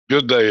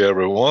Good day,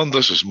 everyone.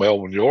 This is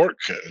Melvin York,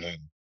 and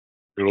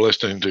you're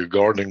listening to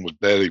Gardening with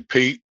Daddy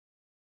Pete.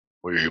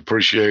 We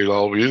appreciate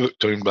all of you that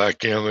tune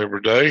back in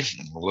every day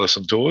and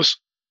listen to us.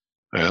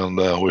 And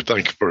we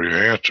thank you for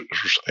your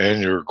answers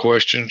and your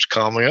questions,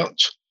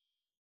 comments.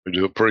 We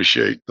do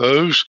appreciate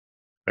those.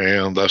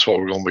 And that's what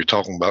we're going to be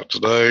talking about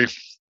today.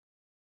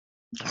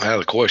 I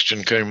had a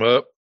question came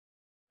up.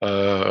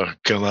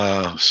 Can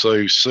I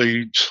save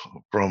seeds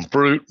from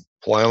fruit,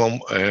 plant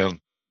them, and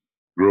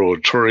grow a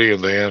tree?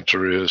 And the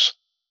answer is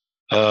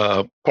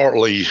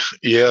partly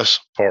yes,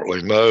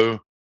 partly no,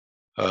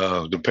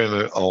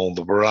 depending on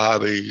the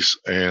varieties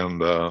and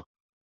the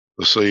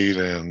seed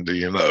and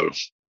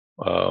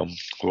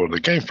where they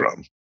came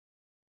from.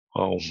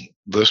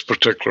 This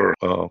particular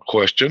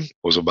question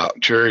was about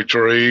cherry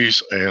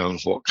trees and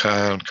what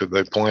kind could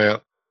they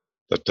plant.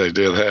 That they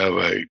did have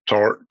a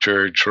tart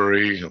cherry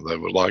tree, and they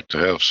would like to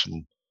have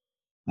some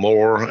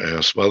more,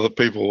 and some other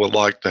people would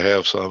like to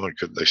have some, and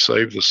could they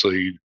save the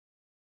seed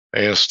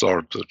and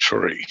start the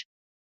tree?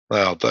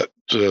 Now, that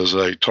is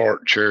a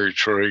tart cherry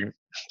tree,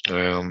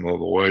 and the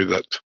way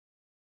that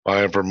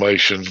my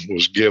information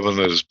was given,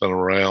 it has been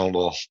around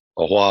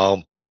a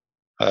while.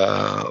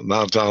 9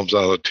 times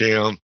out of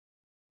 10,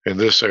 in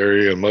this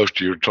area,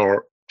 most of your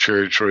tart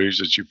cherry trees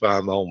that you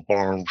find on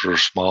farms or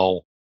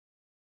small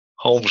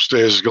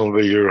homesteads is going to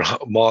be your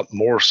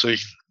Montmorency.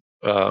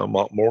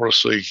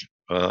 Montmorency,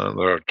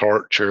 they're a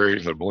tart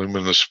cherry. They bloom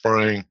in the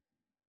spring.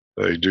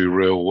 They do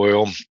real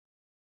well.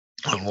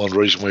 And one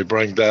reason we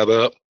bring that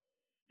up,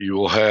 you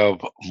will have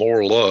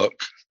more luck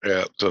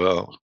at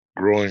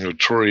growing a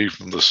tree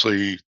from the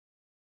seed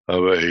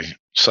of a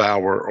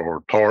sour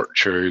or tart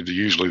cherry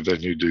usually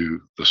than you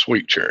do the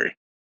sweet cherry.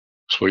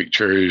 Sweet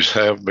cherries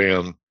have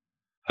been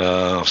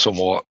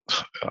somewhat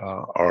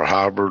are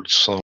hybrids.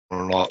 Some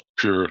are not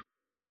pure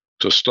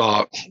to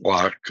stock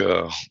like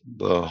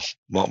the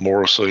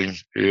Montmorency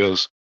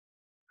is,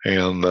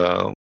 and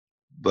that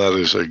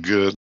is a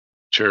good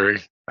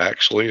cherry.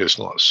 Actually, it's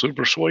not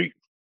super sweet,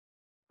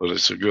 but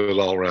it's a good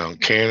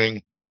all-around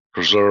canning,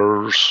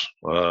 preserves,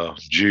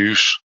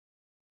 juice,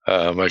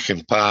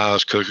 making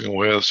pies, cooking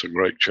with. It's a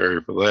great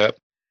cherry for that.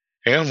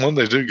 And when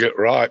they do get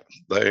ripe,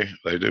 they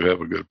do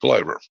have a good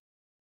flavor.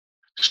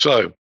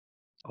 So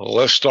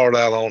let's start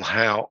out on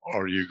how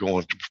are you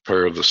going to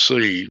prepare the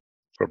seed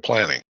for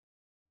planting.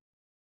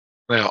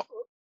 Now,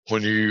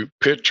 when you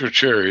pick your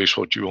cherries,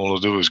 what you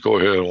want to do is go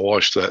ahead and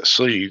wash that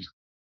seed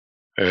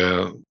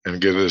and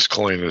get it as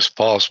clean as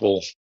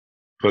possible.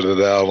 Put it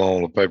out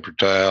on a paper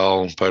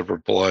towel, paper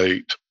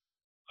plate,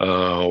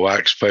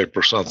 wax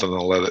paper, something,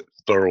 and let it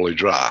thoroughly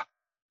dry.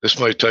 This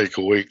may take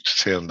a week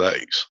to 10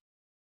 days.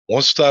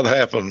 Once that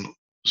happens,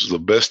 the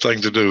best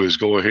thing to do is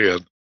go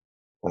ahead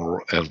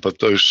and put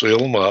those, seal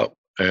them up,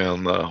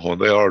 and when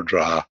they are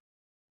dry,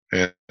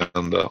 and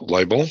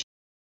label them.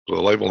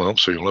 So label them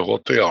so you know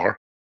what they are.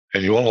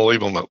 And you want to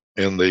leave them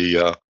in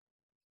the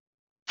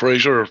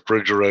freezer or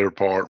refrigerator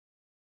part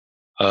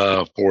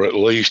for at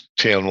least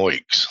 10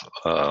 weeks.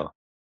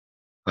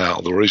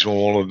 Now, the reason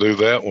we want to do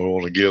that, we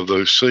want to give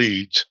those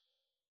seeds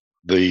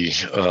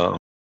the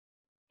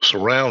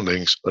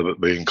surroundings of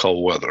it being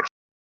cold weather.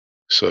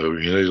 So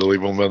you need to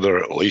leave them in there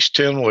at least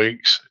 10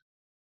 weeks.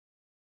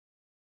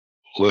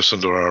 Listen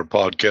to our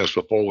podcast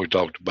before. We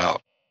talked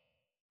about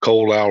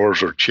cold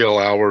hours or chill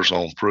hours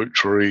on fruit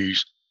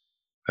trees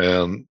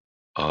and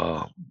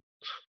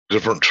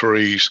different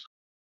trees.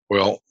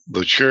 Well,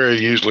 the cherry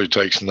usually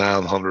takes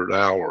 900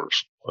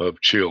 hours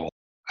of chill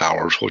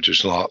hours, which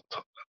is not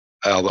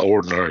out of the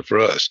ordinary for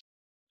us.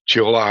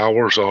 Chill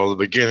hours are the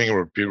beginning,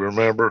 if you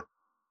remember,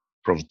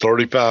 from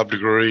 35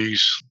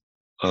 degrees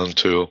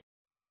until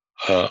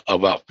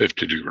about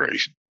 50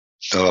 degrees.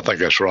 And I think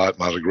that's right.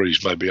 My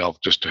degrees may be off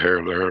just a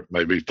hair there,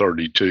 maybe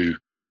 32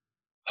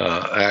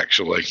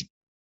 actually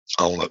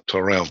on it to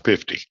around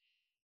 50.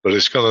 But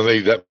it's going to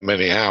need that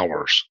many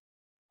hours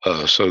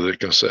so that it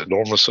can set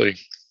dormancy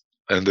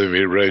and then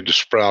be ready to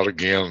sprout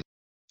again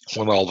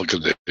when all the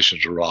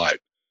conditions are right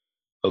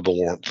of the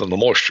warmth and the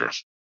moisture.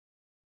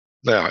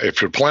 Now,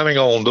 if you're planning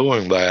on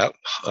doing that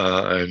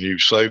and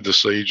you've saved the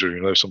seeds, or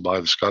you know somebody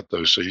that's got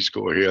those seeds,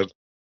 go ahead,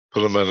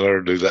 put them in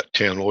there, do that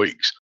 10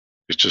 weeks.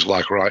 It's just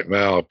like right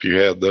now, if you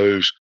had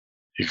those,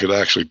 you could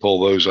actually pull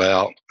those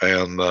out,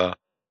 and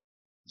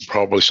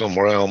probably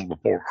somewhere around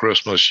before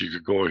Christmas, you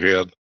could go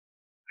ahead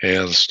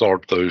and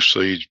start those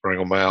seeds, bring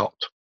them out,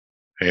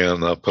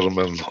 and put them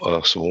in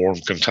some warm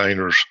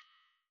containers,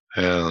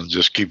 and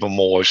just keep them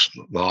moist,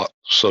 not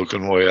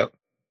soaking wet,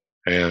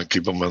 and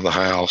keep them in the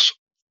house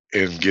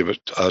and give it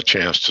a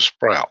chance to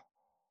sprout.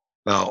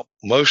 Now,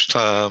 most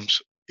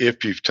times,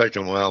 if you've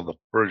taken them out of the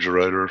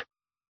refrigerator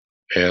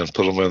and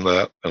put them in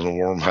a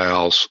warm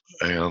house,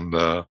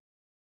 and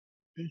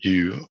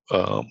you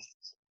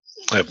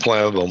have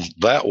planted them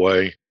that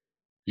way,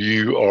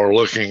 you are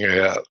looking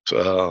at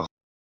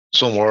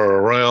somewhere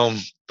around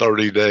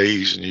 30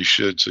 days, and you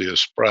should see a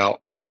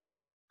sprout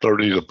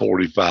 30 to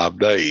 45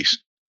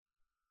 days.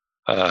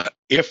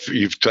 If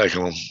you've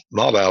taken them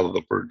not out of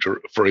the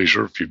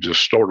freezer, if you've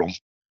just stored them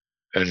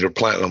and you're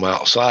planting them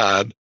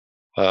outside,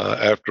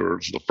 after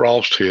the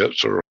frost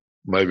hits, or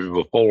maybe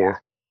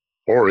before,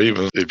 or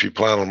even if you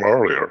plant them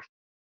earlier.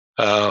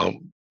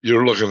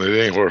 You're looking at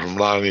anywhere from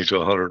 90 to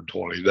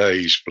 120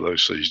 days for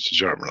those seeds to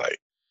germinate.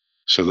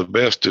 So the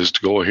best is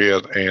to go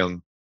ahead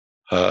and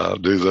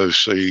do those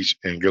seeds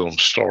and get them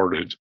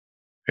started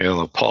in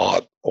a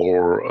pot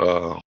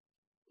or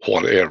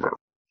whatever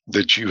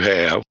that you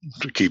have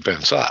to keep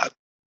inside.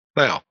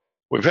 Now,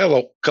 we've had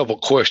a couple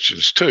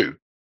questions too.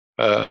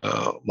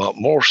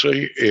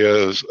 Montmorency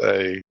is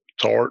a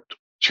tart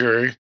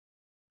cherry,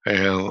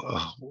 and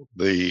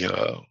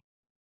the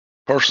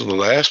person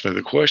that asked me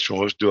the question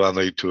was, do I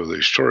need two of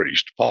these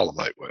trees to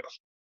pollinate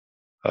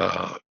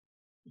with?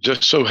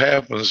 Just so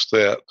happens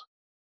that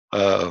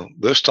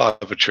this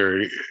type of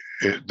cherry,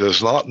 it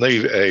does not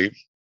need a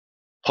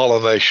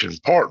pollination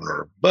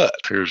partner. But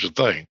here's the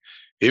thing.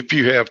 If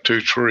you have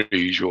two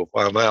trees, you'll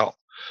find out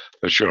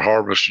that your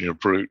harvest and your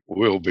fruit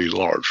will be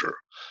larger.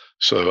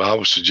 So I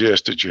would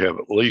suggest that you have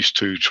at least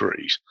two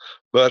trees.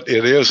 But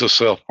it is a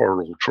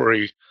self-fertile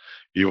tree.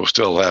 You will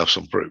still have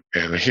some fruit.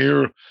 And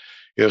here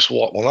is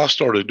what, when I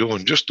started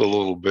doing just a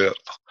little bit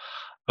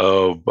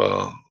of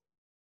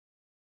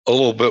a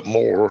little bit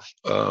more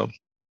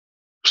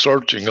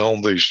searching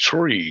on these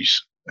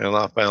trees, and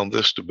I found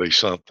this to be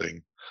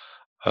something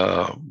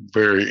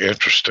very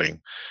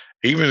interesting.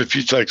 Even if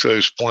you take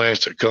those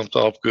plants that comes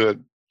off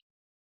good,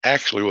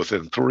 actually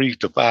within 3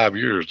 to 5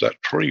 years,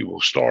 that tree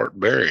will start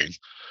bearing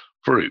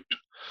fruit.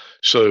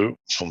 So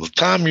from the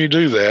time you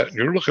do that,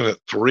 you're looking at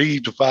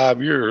 3 to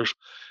 5 years,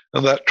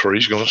 and that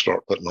tree's going to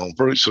start putting on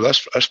fruit. So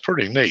that's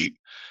pretty neat,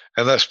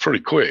 and that's pretty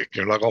quick.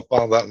 You're not going to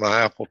find that in an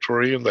apple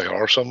tree, and there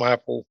are some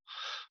apples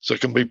that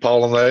can be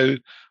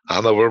pollinated. I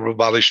know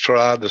everybody's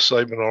tried the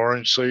Saban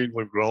orange seed.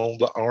 We've grown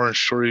the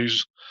orange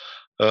trees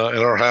in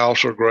our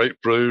house, or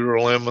grapefruit or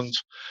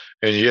lemons.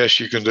 And yes,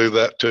 you can do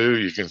that too.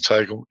 You can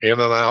take them in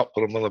and out,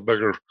 put them in a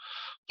bigger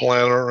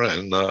planter,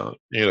 and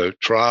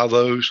try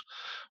those.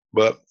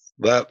 But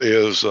that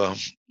is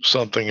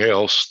something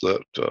else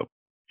that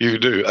you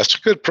can do. That's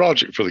a good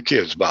project for the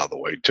kids, by the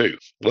way, too.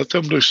 Let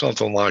them do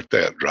something like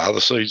that. Dry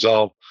the seeds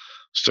off,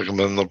 stick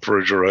them in the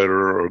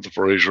refrigerator or the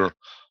freezer,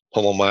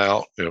 pull them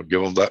out,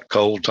 give them that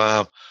cold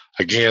time.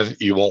 Again,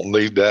 you won't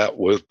need that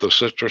with the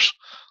citrus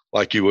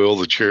like you will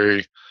the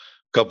cherry.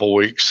 Couple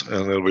weeks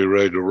and they'll be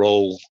ready to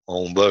roll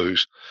on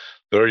those.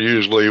 They're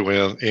usually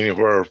when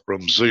anywhere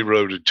from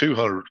 0 to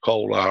 200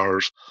 cold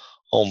hours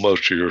on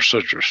most of your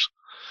citrus.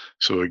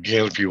 So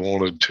again, if you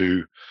wanted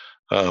to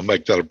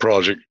make that a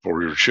project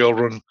for your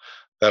children,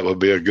 that would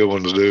be a good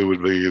one to do.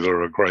 Would be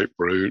either a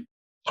grapefruit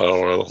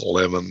or a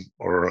lemon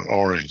or an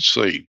orange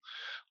seed.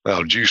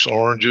 Now, juice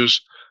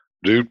oranges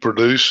do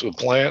produce a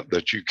plant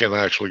that you can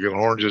actually get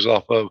oranges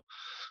off of.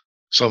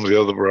 Some of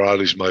the other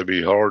varieties may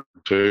be hard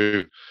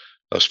to,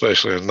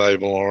 especially a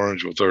navel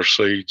orange with their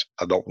seeds.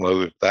 I don't know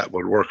if that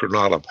would work or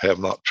not. I have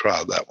not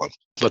tried that one,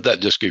 but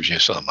that just gives you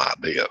some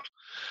idea.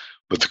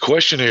 But the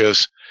question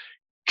is,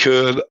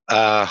 could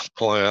I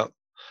plant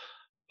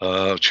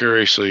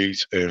cherry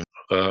seeds and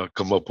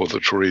come up with a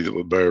tree that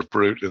would bear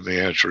fruit? And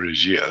the answer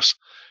is yes.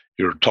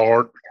 Your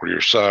tart or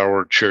your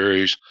sour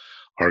cherries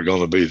are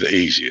going to be the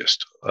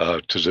easiest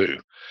to do.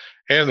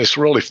 And it's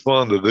really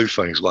fun to do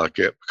things like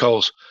that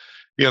because,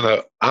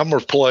 I'm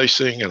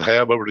replacing and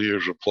have over the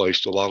years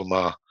replaced a lot of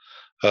my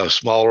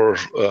smaller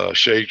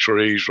shade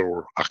trees,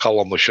 or I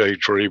call them a shade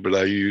tree, but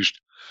I used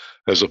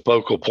as a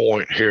focal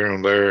point here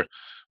and there.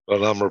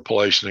 But I'm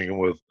replacing them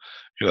with,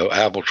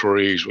 apple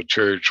trees, with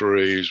cherry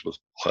trees, with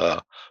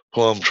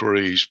plum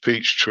trees,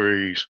 peach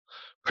trees,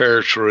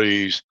 pear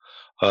trees,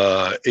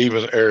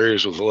 even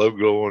areas with low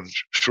growing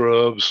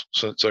shrubs,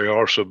 since they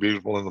are so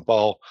beautiful in the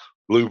fall.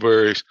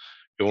 Blueberries,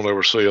 you'll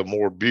never see a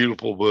more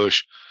beautiful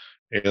bush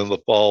in the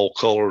fall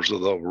colors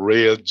of the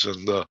reds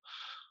and the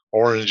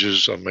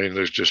oranges. I mean,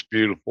 they're just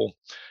beautiful.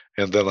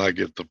 And then I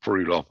get the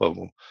fruit off of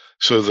them.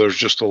 So there's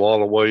just a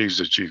lot of ways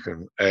that you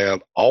can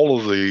add all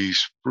of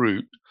these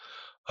fruit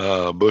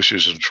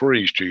bushes and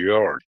trees to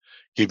your yard.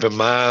 Keep in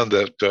mind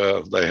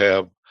that they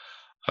have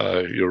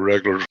your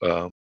regular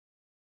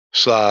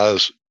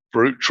size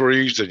fruit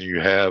trees, and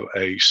you have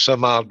a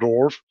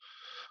semi-dwarf,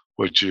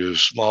 which is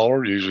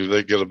smaller. Usually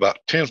they get about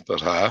 10 foot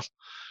high.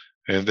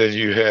 And then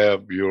you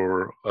have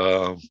your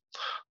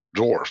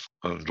dwarf,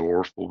 and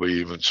dwarf will be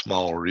even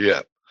smaller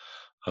yet.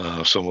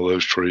 Some of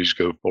those trees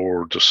go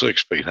 4 to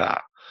 6 feet high.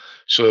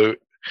 So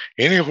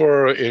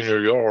anywhere in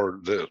your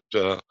yard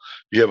that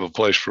you have a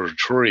place for a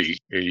tree,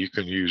 you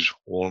can use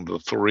one of the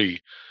 3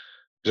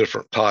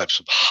 different types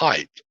of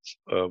height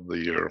of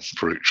the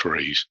fruit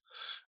trees.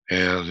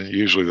 And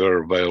usually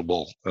they're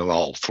available in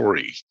all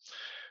 3.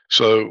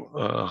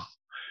 So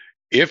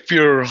if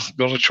you're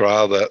going to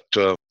try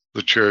that,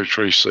 the cherry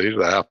tree seed,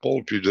 the apple,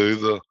 if you do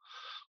the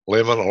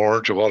lemon,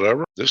 orange, or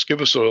whatever, just give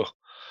us a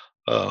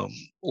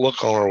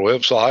look on our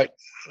website,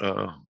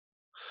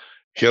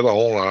 hit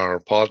on our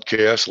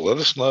podcast, let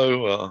us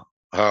know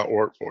how it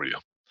worked for you.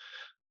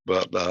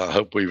 But I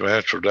hope we've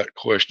answered that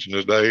question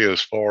today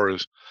as far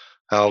as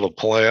how to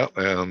plant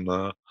and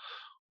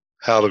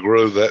how to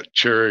grow that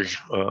cherry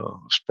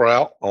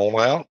sprout on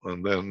out.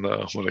 And then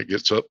when it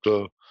gets up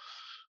to,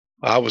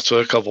 I would say,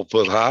 a couple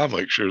foot high,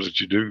 make sure that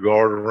you do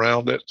guard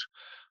around it,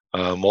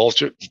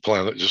 mulch it,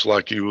 plant it just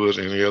like you would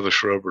any other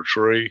shrub or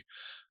tree,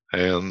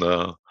 and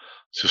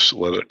just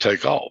let it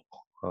take off.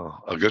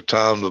 A good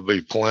time to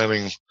be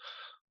planting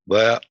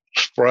that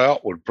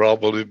sprout would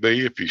probably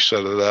be if you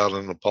set it out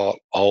in the pot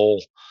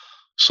all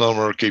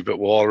summer, keep it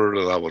watered,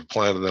 and I would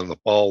plant it in the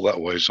fall. That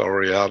way it's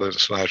already out in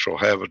its natural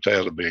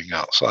habitat of being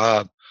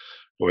outside.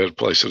 Go ahead and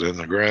place it in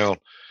the ground,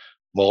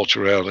 mulch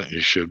around it, and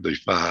you should be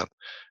fine.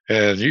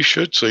 And you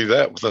should see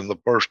that within the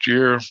first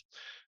year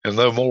and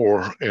no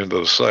more into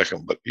the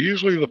second. But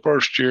usually the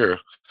first year,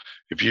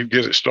 if you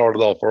get it started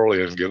off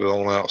early and get it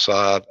on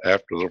outside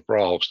after the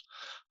frost,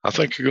 I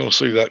think you're going to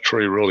see that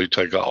tree really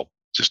take off.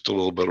 Just a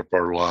little bit of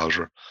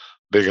fertilizer,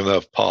 big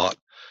enough pot,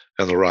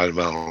 and the right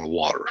amount of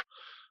water.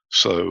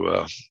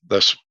 So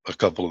that's a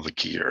couple of the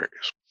key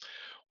areas.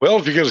 Well,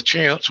 if you get a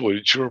chance,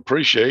 we'd sure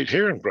appreciate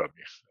hearing from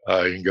you.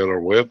 You can go to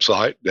our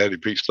website,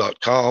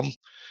 daddypete's.com.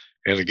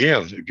 And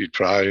again, if you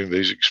try any of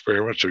these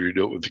experiments or you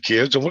do it with the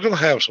kids, and we're going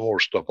to have some more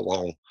stuff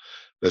along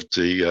that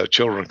the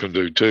children can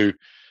do too,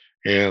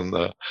 and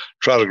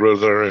try to grow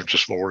their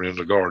interest more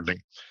into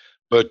gardening.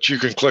 But you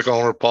can click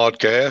on our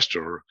podcast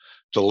or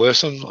to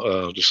listen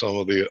to some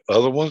of the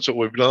other ones that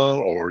we've done,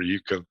 or you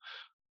can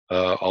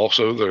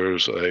also,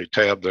 there's a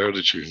tab there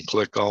that you can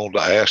click on to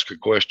ask a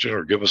question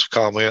or give us a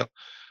comment.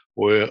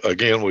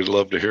 Again, we'd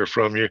love to hear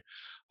from you.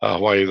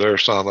 While you're there,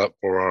 sign up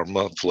for our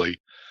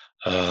monthly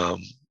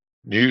um,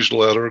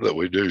 newsletter that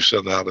we do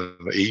send out in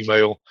an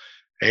email,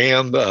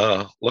 and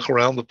look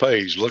around the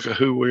page. Look at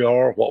who we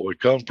are, what we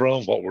come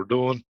from, what we're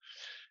doing,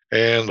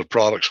 and the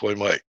products we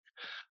make.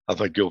 I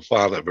think you'll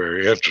find that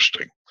very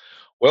interesting.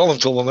 Well,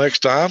 until the next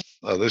time,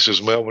 this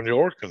is Melvin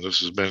York, and this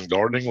has been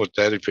Gardening with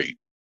Daddy Pete.